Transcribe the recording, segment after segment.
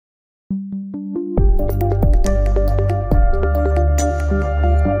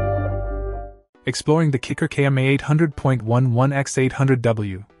Exploring the KICKER KMA800.1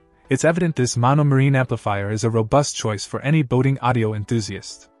 1x800w, it's evident this mono-marine amplifier is a robust choice for any boating audio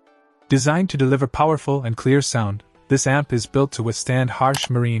enthusiast. Designed to deliver powerful and clear sound, this amp is built to withstand harsh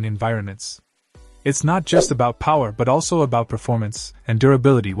marine environments. It's not just about power but also about performance and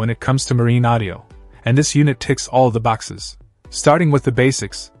durability when it comes to marine audio, and this unit ticks all the boxes. Starting with the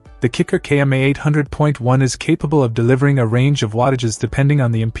basics, the KICKER KMA800.1 is capable of delivering a range of wattages depending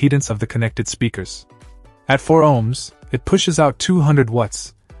on the impedance of the connected speakers. At 4 ohms, it pushes out 200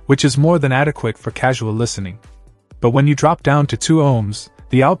 watts, which is more than adequate for casual listening. But when you drop down to 2 ohms,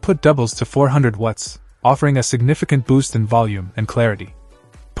 the output doubles to 400 watts, offering a significant boost in volume and clarity.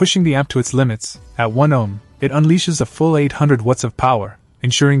 Pushing the amp to its limits, at 1 ohm, it unleashes a full 800 watts of power,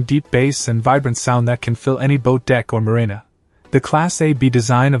 ensuring deep bass and vibrant sound that can fill any boat deck or marina. The Class A/B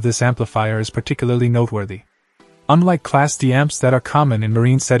design of this amplifier is particularly noteworthy. Unlike Class D amps that are common in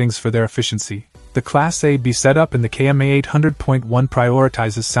marine settings for their efficiency, the Class A/B setup in the KMA800.1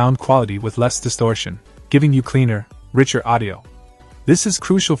 prioritizes sound quality with less distortion, giving you cleaner, richer audio. This is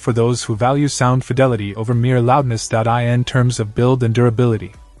crucial for those who value sound fidelity over mere loudness. In terms of build and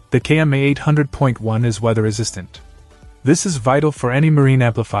durability, the KMA800.1 is weather-resistant. This is vital for any marine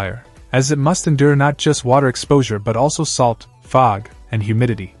amplifier, as it must endure not just water exposure but also salt, fog, and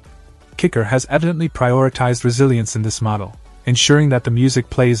humidity. KICKER has evidently prioritized resilience in this model, ensuring that the music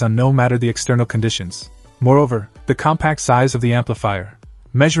plays on no matter the external conditions. Moreover, the compact size of the amplifier,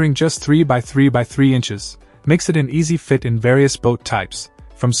 measuring just 3 by 3 by 3 inches, makes it an easy fit in various boat types,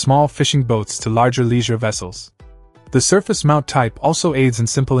 from small fishing boats to larger leisure vessels. The surface mount type also aids in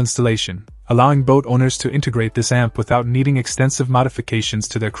simple installation, allowing boat owners to integrate this amp without needing extensive modifications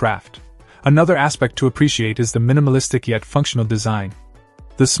to their craft. Another aspect to appreciate is the minimalistic yet functional design.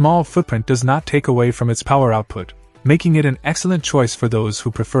 The small footprint does not take away from its power output, making it an excellent choice for those who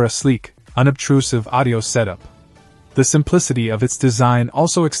prefer a sleek, unobtrusive audio setup. The simplicity of its design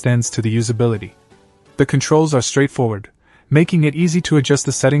also extends to the usability. The controls are straightforward, making it easy to adjust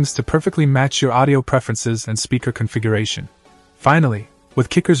the settings to perfectly match your audio preferences and speaker configuration. Finally, with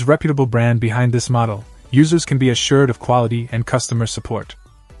KICKER's reputable brand behind this model, users can be assured of quality and customer support.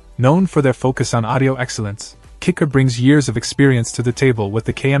 Known for their focus on audio excellence, KICKER brings years of experience to the table with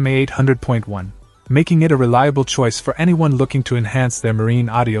the KMA800.1, making it a reliable choice for anyone looking to enhance their marine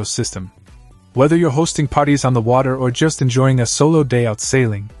audio system. Whether you're hosting parties on the water or just enjoying a solo day out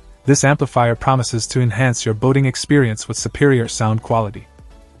sailing, this amplifier promises to enhance your boating experience with superior sound quality.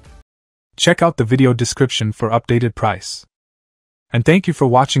 Check out the video description for updated price. And thank you for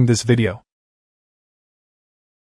watching this video.